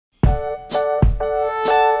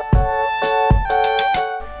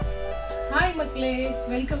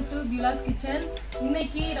Welcome to பியூலாஸ் kitchen.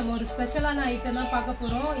 இன்னைக்கு நம்ம ஒரு ஸ்பெஷலான ஐட்டம் தான் பார்க்க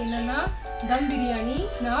போறோம். என்னன்னா தம் பிரியாணி.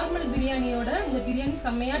 நார்மல் பிரியாணியோட இந்த பிரியாணி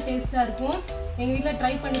செம்மையா டேஸ்டா இருக்கும். எங்க வீட்ல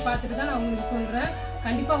ட்ரை பண்ணி பார்த்துட்டு தான் நான் உங்களுக்கு சொல்றேன்.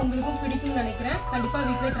 கண்டிப்பா உங்களுக்கும் பிடிக்கும்னு நினைக்கிறேன். கண்டிப்பா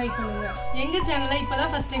வீட்ல ட்ரை பண்ணுங்க. எங்க சேனலை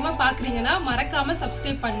இப்பதான் ஃபர்ஸ்ட் டைமா பாக்குறீங்கன்னா மறக்காம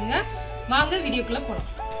சப்ஸ்கிரைப் பண்ணுங்க. வாங்க வீடியோக்குள்ள போலாம்.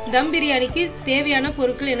 தம் பிரியாணிக்கு தேவையான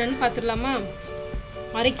பொருட்கள் என்னன்னு பார்த்துடலாமா?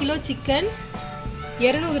 1/2 கிலோ சிக்கன்,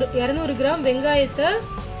 200 கிராம் வெங்காயத்தை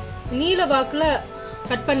நீல வாக்குல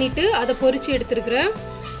கட் பண்ணிட்டு அதை பொரிச்சு எடுத்துருக்கிறேன்.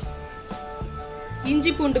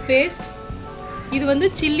 இஞ்சி பூண்டு பேஸ்ட், இது வந்து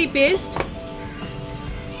சில்லி பேஸ்ட்,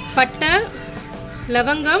 பட்டை,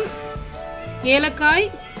 லவங்கம், ஏலக்காய்,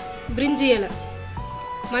 பிரிஞ்சி இலை,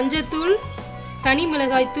 மஞ்சத்தூள், தனி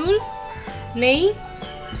மிளகாய் தூள், நெய்,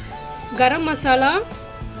 கரம் மசாலா,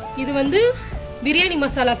 இது வந்து பிரியாணி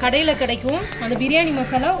மசாலா கடையில் கிடைக்கும். அந்த பிரியாணி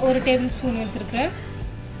மசாலா 1 டேபிள் ஸ்பூன் எடுத்துருக்கிறேன்.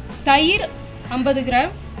 தயிர் 50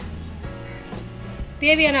 கிராம்,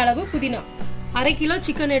 தேவையான அளவு புதினா. 1/2 கிலோ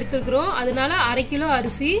சிக்கன் எடுத்துருக்கிறோம், அதனால 1/2 கிலோ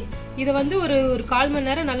அரிசி. இதை வந்து ஒரு 1/4 மணி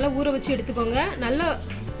நேரம் நல்லா ஊற வச்சு எடுத்துக்கோங்க. நல்ல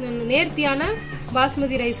நேர்த்தியான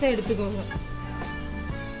பாஸ்மதி ரைஸை எடுத்துக்கோங்க.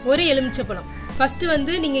 1 எலுமிச்சப்பழம். ஃபர்ஸ்ட்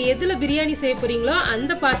வந்து நீங்க எதுல பிரியாணி செய்ய போறீங்களோ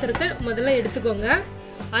அந்த பாத்திரத்தை முதல்ல எடுத்துக்கோங்க.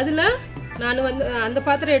 அதுல நான் வந்து அந்த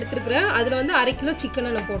பாத்திரம் எடுத்துருக்கிறேன். அதுல வந்து 1/2 கிலோ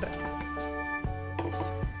சிக்கனை நான் போடுறேன்.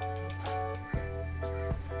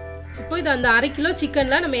 இப்போ இது அந்த 1/2 கிலோ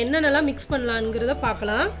சிக்கன்ல நம்ம என்னென்னலாம் மிக்ஸ் பண்ணலாம்ங்கிறத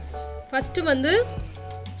பார்க்கலாம். ஃபர்ஸ்ட் வந்து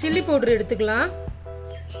சில்லி பவுடர் எடுத்துக்கலாம்.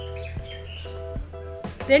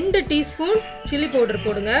 2 டீஸ்பூன் சில்லி பவுடர்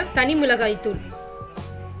போடுங்க. தனி மிளகாய் தூள்,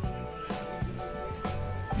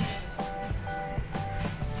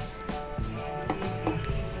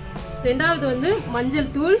 ரெண்டாவது வந்து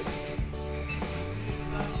மஞ்சள் தூள்,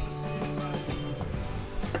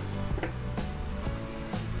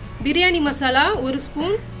 பிரியாணி மசாலா 1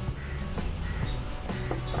 ஸ்பூன்,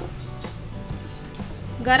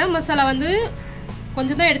 கரம் மசாலா வந்து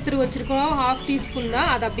கொஞ்சம் தான் எடுத்துட்டு வச்சிருக்கோம், 1/2 டீஸ்பூன் தான்.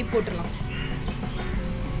 அதை அப்படி போட்டுடலாம்.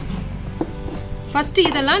 ஃபர்ஸ்ட்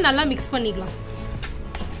இதெல்லாம் நல்லா மிக்ஸ் பண்ணிக்கலாம்.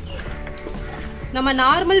 நம்ம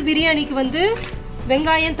நார்மல் பிரியாணிக்கு வந்து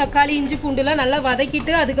வெங்காயம், தக்காளி, இஞ்சி பூண்டுலாம் நல்லா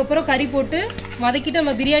வதக்கிட்டு அதுக்கப்புறம் கறி போட்டு வதக்கிட்டு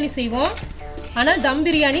நம்ம பிரியாணி செய்வோம். ஆனால் தம்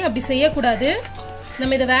பிரியாணி அப்படி செய்யக்கூடாது.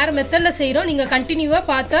 நம்ம இதை வேற மெத்தட்ல செய்யறோம். நீங்க கண்டினியூவா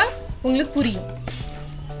பார்த்தா உங்களுக்கு புரியும்.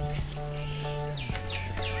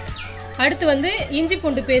 அடுத்து வந்து இஞ்சி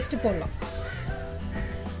பூண்டு பேஸ்ட் போடலாம்.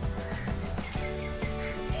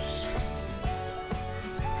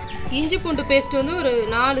 இஞ்சி பூண்டு பேஸ்ட் வந்து ஒரு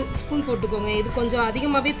 4 ஸ்பூன் போட்டுக்கோங்க. இது கொஞ்சம்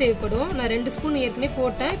அதிகமாகவே தேவைப்படும். நான் 2 ஸ்பூன் ஏற்கனவே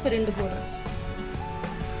போட்டேன், இப்போ 2 போடுறேன்.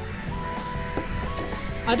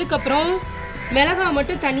 அதுக்கப்புறம் மிளகாய்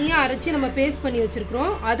மட்டும் தனியாக அரைச்சி நம்ம பேஸ்ட் பண்ணி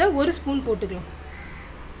வச்சிருக்கிறோம். அதை 1 ஸ்பூன் போட்டுக்கலாம்.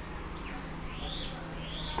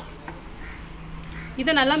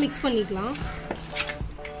 இதை நல்லா மிக்ஸ் பண்ணிக்கலாம்.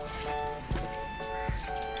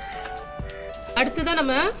 அடுத்ததான்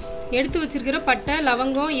நம்ம எடுத்து வச்சிருக்கிற பட்டை,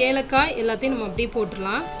 லவங்கம், ஏலக்காய் எல்லாத்தையும் நம்ம அப்படியே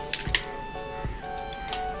போட்டுடலாம்.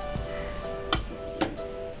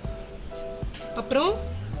 அப்புறம்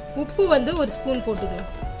உப்பு வந்து 1 ஸ்பூன் போட்டுக்கலாம்.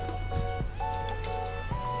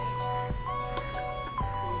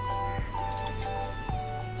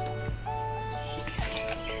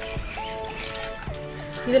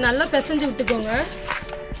 இது நல்லா பிசைஞ்சு விட்டுக்கோங்க.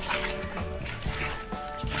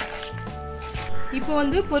 இப்போ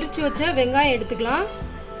வந்து பொரிச்சு வச்ச வெங்காயம் எடுத்துக்கலாம்.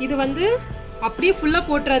 இது வந்து அப்படியே ஃபுல்லாக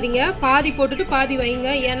போட்டுறாதீங்க, பாதி போட்டுட்டு பாதி வைங்க.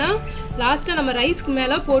 ஏன்னா லாஸ்ட்டாக நம்ம ரைஸ்க்கு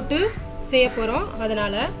மேலே போட்டு செய்ய போகிறோம்.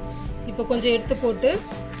 அதனால இப்போ கொஞ்சம் எடுத்து போட்டு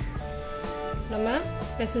நம்ம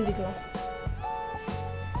பிசைஞ்சுக்கலாம்.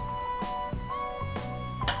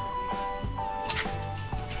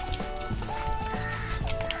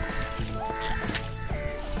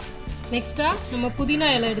 நெக்ஸ்டா நம்ம புதினா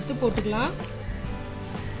இலை எடுத்து போட்டுக்கலாம்.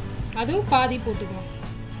 அதுவும் பாதி போட்டுக்கலாம்.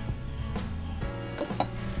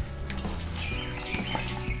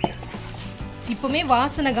 இப்பவுமே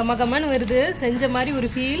வாசனை கமகமன்னு வருது, செஞ்ச மாதிரி ஒரு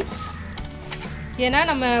ஃபீல். ஏன்னா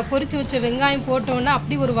நம்ம பொரிச்சு வச்ச வெங்காயம் போட்டோம்னா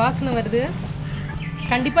அப்படி ஒரு வாசனை வருது.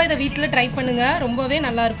 கண்டிப்பா இதை வீட்டில் ட்ரை பண்ணுங்க, ரொம்பவே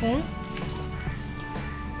நல்லா இருக்கும்.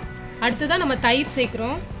 அடுத்ததான் நம்ம தயிர்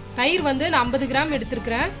சேர்க்கிறோம். தயிர் வந்து நான் 50 கிராம்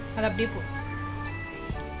எடுத்துருக்கிறேன். அது அப்படியே போ.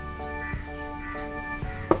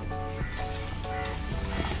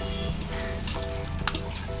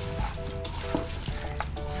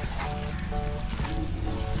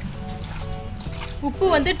 உப்பு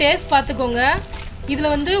வந்து டேஸ்ட் பார்த்துக்கோங்க.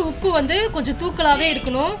 இதில் வந்து உப்பு வந்து கொஞ்சம் தூக்கலாகவே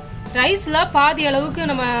இருக்கணும். ரைஸில் பாதி அளவுக்கு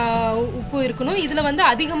நம்ம உப்பு இருக்கணும், இதில் வந்து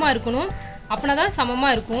அதிகமாக இருக்கணும். அப்படின்னா தான்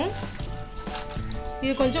சமமாக இருக்கும்.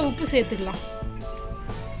 இது கொஞ்சம் உப்பு சேர்த்துக்கலாம்.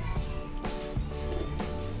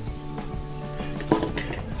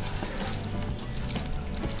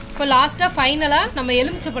 இப்போ லாஸ்ட்டாக ஃபைனலாக நம்ம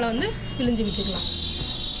எலுமிச்சை பழம் வந்து பிழிஞ்சு விட்டுக்கலாம்.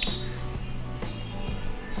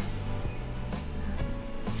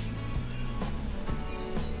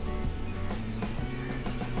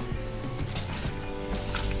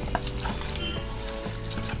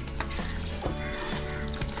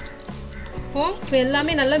 இப்போ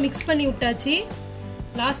எல்லாமே நல்லா மிக்ஸ் பண்ணி விட்டாச்சு.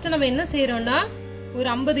 லாஸ்ட்டாக நம்ம என்ன செய்கிறோம்னா ஒரு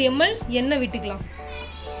 50 ml எண்ணெய் விட்டுக்கலாம்.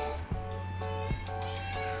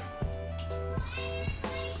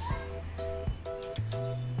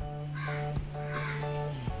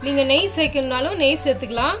 நீங்கள் நெய் சேர்க்கணும்னாலும் நெய்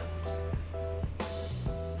சேர்த்துக்கலாம்.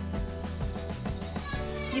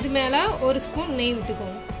 இது மேலே ஒரு ஸ்பூன் நெய்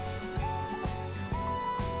விட்டுக்கோங்க.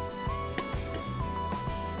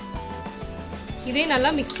 இதே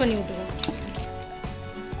நல்லா மிக்ஸ் பண்ணி விட்டுக்கோங்க.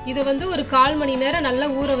 இதை வந்து ஒரு 1/4 மணி நேரம் நல்லா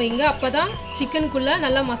ஊற வைங்க. அப்போ தான் சிக்கனுக்குள்ளே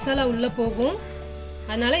நல்லா மசாலா உள்ளே போகும்.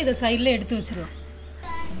 அதனால் இதை சைடில் எடுத்து வச்சிடலாம்.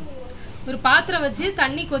 ஒரு பாத்திரம் வச்சு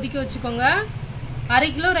தண்ணி கொதிக்க வச்சுக்கோங்க. 1/2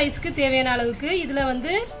 கிலோ ரைஸ்க்கு தேவையான அளவுக்கு. இதில்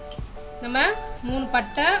வந்து நம்ம 3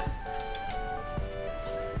 பட்டை,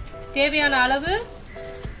 தேவையான அளவு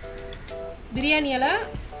பிரியாணி இலை,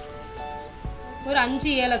 ஒரு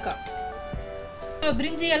 5 ஏலக்காய்.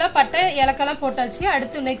 பிரிஞ்சி இலை, பட்டை, ஏலக்காய்லாம் போட்டாச்சு.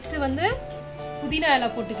 அடுத்து நெக்ஸ்ட் வந்து புதினா இலை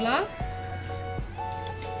போட்டுக்கலாம்.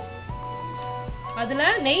 அதுல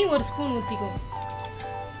நெய் 1 ஸ்பூன் ஊத்திக்கும்.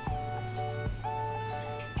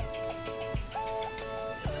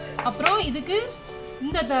 அப்புறம் இதுக்கு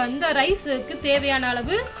இந்த ரைஸுக்கு தேவையான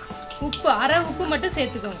அளவு உப்பு, 1/2 உப்பு மட்டும்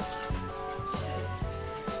சேர்த்துக்கோங்க.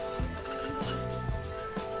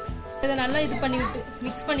 இதை நல்லா இது பண்ணி விட்டு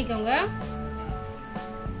மிக்ஸ் பண்ணிக்கோங்க.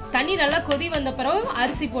 தண்ணி நல்லா கொதி வந்த பிறகு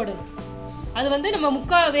அரிசி போடணும். அது வந்து நம்ம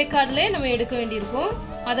 3/4 வேக்காடுல நம்ம எடுக்க வேண்டியிருக்கும்.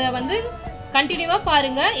 அதை வந்து கண்டினியூவா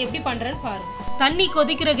பாருங்க, எப்படி பண்றேன்னு பாருங்க. தண்ணி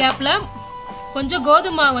கொதிக்கிற கேப்ல கொஞ்சம்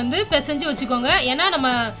கோதுமை வந்து பிசைஞ்சு வச்சுக்கோங்க. ஏன்னா நம்ம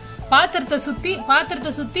பாத்திரத்தை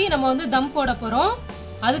சுத்தி நம்ம வந்து தம் போட போறோம்.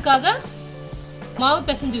 அதுக்காக மாவு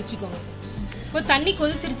பிசைஞ்சு வச்சுக்கோங்க. இப்போ தண்ணி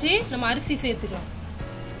கொதிச்சிருச்சு, நம்ம அரிசி சேர்த்துக்கலாம்.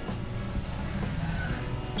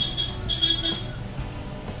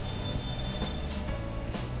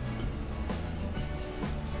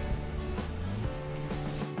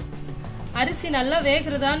 அரிசி நல்லா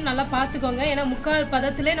வேகிறதான்னு நல்லா பார்த்துக்கோங்க. ஏன்னா 3/4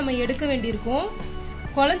 பதத்திலே நம்ம எடுக்க வேண்டியிருக்கும்.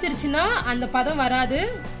 குழஞ்சிருச்சுன்னா அந்த பதம் வராது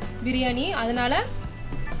பிரியாணி. அதனால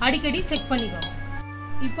அடிக்கடி செக் பண்ணிக்கோங்க.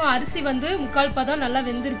 இப்போ அரிசி வந்து 3/4 பதம் நல்லா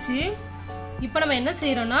வெந்துருச்சு. இப்போ நம்ம என்ன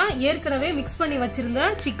செய்யறோம்னா ஏற்கனவே மிக்ஸ் பண்ணி வச்சிருந்த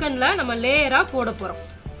சிக்கன்ல நம்ம லேயரா போட போறோம்.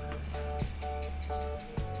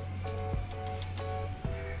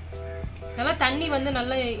 நல்லா தண்ணி வந்து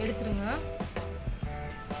நல்லா எடுத்துருங்க.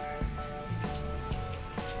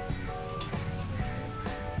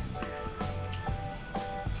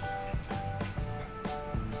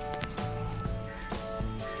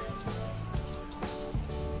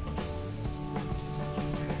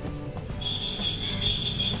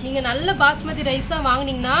 நீங்க நல்ல பாஸ்மதி ரைஸா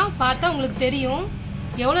வாங்குனீங்கன்னா பார்த்தா உங்களுக்கு தெரியும்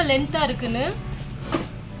எவ்வளவு லென்த்தா இருக்குன்னு.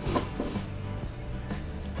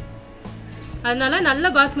 அதனால நல்ல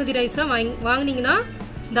பாஸ்மதி ரைஸா வாங்குனீங்கன்னா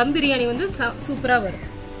தம் பிரியாணி வந்து சூப்பரா வரும்.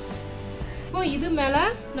 இப்போ இது மேல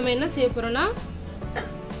நம்ம என்ன செய்ய போறோம்னா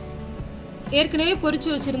ஏற்கனவே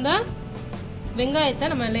பொரிச்சு வச்சிருந்த வெங்காயத்தை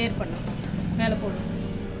நம்ம லேயர் பண்ணோம், மேல போடணும்.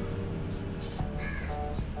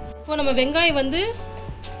 இப்போ நம்ம வெங்காயம் வந்து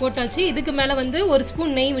போட்டாச்சு. இதுக்கு மேல வந்து 1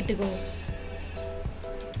 ஸ்பூன் நெய் விட்டுக்கோங்க.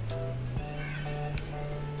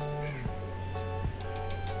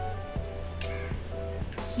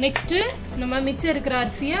 நெக்ஸ்ட் நம்ம மிச்சம் இருக்கிற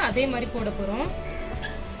அரிசியை அதே மாதிரி போட போறோம்.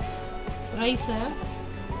 ரைஸ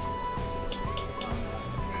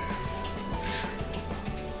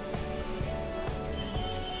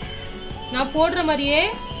நான் போடுற மாதிரியே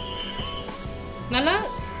நல்லா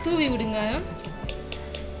தூவி விடுங்க.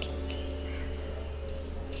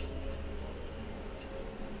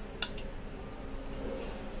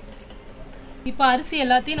 இப்போ அரிசி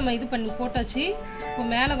எல்லாத்தையும் நம்ம இது பண்ணி போட்டாச்சு. இப்போ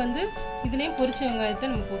மேல வந்து இதுலயும் பொரிச்ச வெங்காயத்தை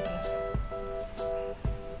நம்ம போட்டுறோம்.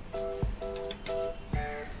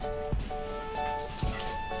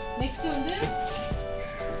 நெக்ஸ்ட் வந்து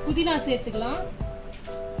புதினா சேர்த்துக்கலாம்.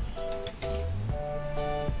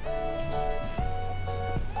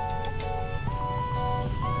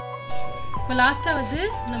 இப்போ லாஸ்டா வந்து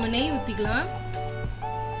நம்ம நெய் ஊத்திக்கலாம்.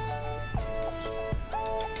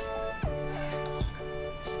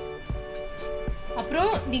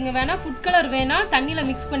 அப்புறம் நீங்க வேணா ஃபுட் கலர் வேணா தண்ணியில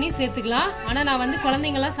மிக்ஸ் பண்ணி சேர்த்துக்கலாம். ஆனா நான் வந்து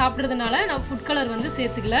குழந்தைங்க எல்லாம் சாப்பிடுறதுனால நான் ஃபுட் கலர் வந்து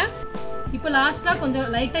சேர்த்துக்கல. இப்போ லாஸ்டா கொஞ்சம்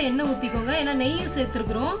லைட்டா எண்ணெய் ஊத்திக்கோங்க. ஏன்னா நெய்யும்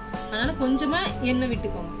சேர்த்துருக்குறோம், அதனால கொஞ்சமா எண்ணெய்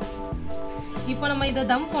விட்டுக்கோங்க. இப்போ நம்ம இதை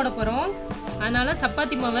தம் போட போறோம். அதனால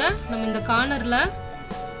சப்பாத்தி மாவை நம்ம இந்த கார்னர்ல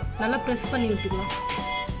நல்லா பிரஸ் பண்ணி விட்டுக்கலாம்.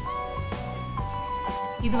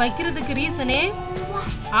 இது வைக்கிறதுக்கு ரீசனே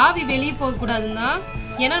ஆவி வெளியே போக கூடாதுன்னா,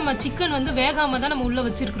 ஏன்னா நம்ம சிக்கன் வந்து வேகாம தான் நம்ம உள்ள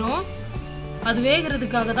வச்சிருக்கிறோம். அது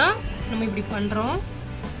வேகிறதுக்காக தான் நம்ம இப்படி பண்றோம்.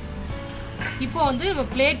 இப்போ வந்து நம்ம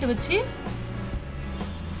பிளேட் வச்சு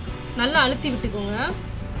நல்லா அழுத்தி விட்டுக்கோங்க.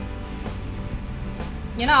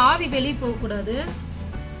 ஏன்னா ஆவி வெளியே போக கூடாது.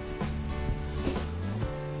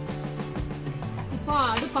 இப்போ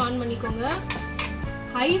அடுப்பு ஆன் பண்ணிக்கோங்க.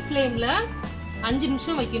 ஹை ஃப்ளேம்ல 5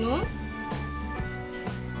 நிமிஷம் வைக்கணும்.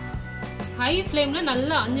 ஹை ஃப்ளேம்ல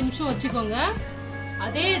நல்லா 5 நிமிஷம் வச்சுக்கோங்க.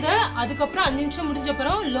 அதே இதை அதுக்கப்புறம் 5 நிமிஷம் முடிஞ்ச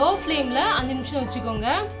அப்புறம் லோ ஃப்ளேம்ல 5 நிமிஷம் வச்சுக்கோங்க.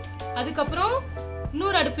 அதுக்கப்புறம்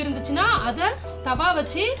இன்னொரு அடுப்பு இருந்துச்சுன்னா அதை தவா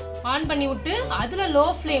வச்சு ஆன் பண்ணி விட்டு அதுல லோ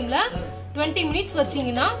ஃப்ளேம்ல 20 மினிட்ஸ்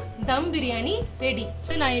வச்சீங்கன்னா தம் பிரியாணி ரெடி.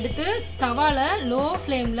 நான் எடுத்து தவால லோ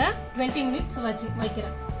ஃப்ளேம்ல 20 மினிட்ஸ்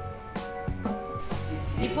வைக்கிறேன்.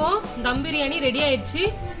 இப்போ தம் பிரியாணி ரெடி ஆயிடுச்சு.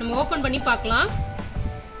 நம்ம ஓபன் பண்ணி பார்க்கலாம்.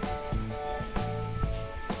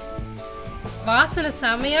 வாசனை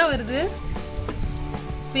செமையா வருது.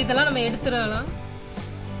 இப்போ இதெல்லாம் நம்ம எடுத்துடலாம்.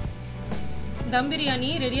 தம் பிரியாணி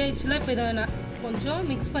ரெடி ஆயிடுச்சுல. இப்போ இதை கொஞ்சம்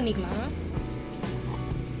மிக்ஸ் பண்ணிக்கலாம்.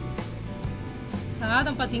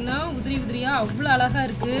 சாதம் பார்த்தீங்கன்னா உதிரி உதிரியா அவ்வளோ அழகா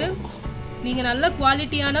இருக்கு. நீங்க நல்ல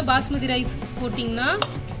குவாலிட்டியான பாஸ்மதி ரைஸ் போட்டீங்கன்னா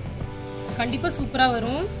கண்டிப்பா சூப்பரா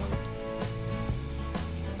வரும்.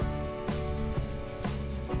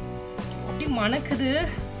 அப்படி மணக்குது,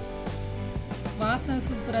 வாசனை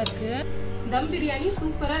சூப்பரா இருக்கு. தம் பிரியாணி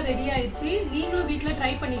சூப்பரா ரெடி ஆயிடுச்சு. நீங்களும் வீட்ல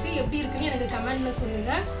ட்ரை பண்ணிட்டு எப்படி இருக்குன்னு எனக்கு கமெண்ட்ல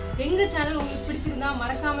சொல்லுங்க. எங்க சேனல் உங்களுக்கு பிடிச்சிருந்தா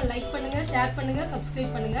மறக்காம லைக் பண்ணுங்க, ஷேர் பண்ணுங்க,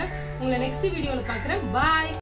 சப்ஸ்கிரைப் பண்ணுங்க. உங்களை நெக்ஸ்ட் வீடியோல பார்க்குறேன். பாய்.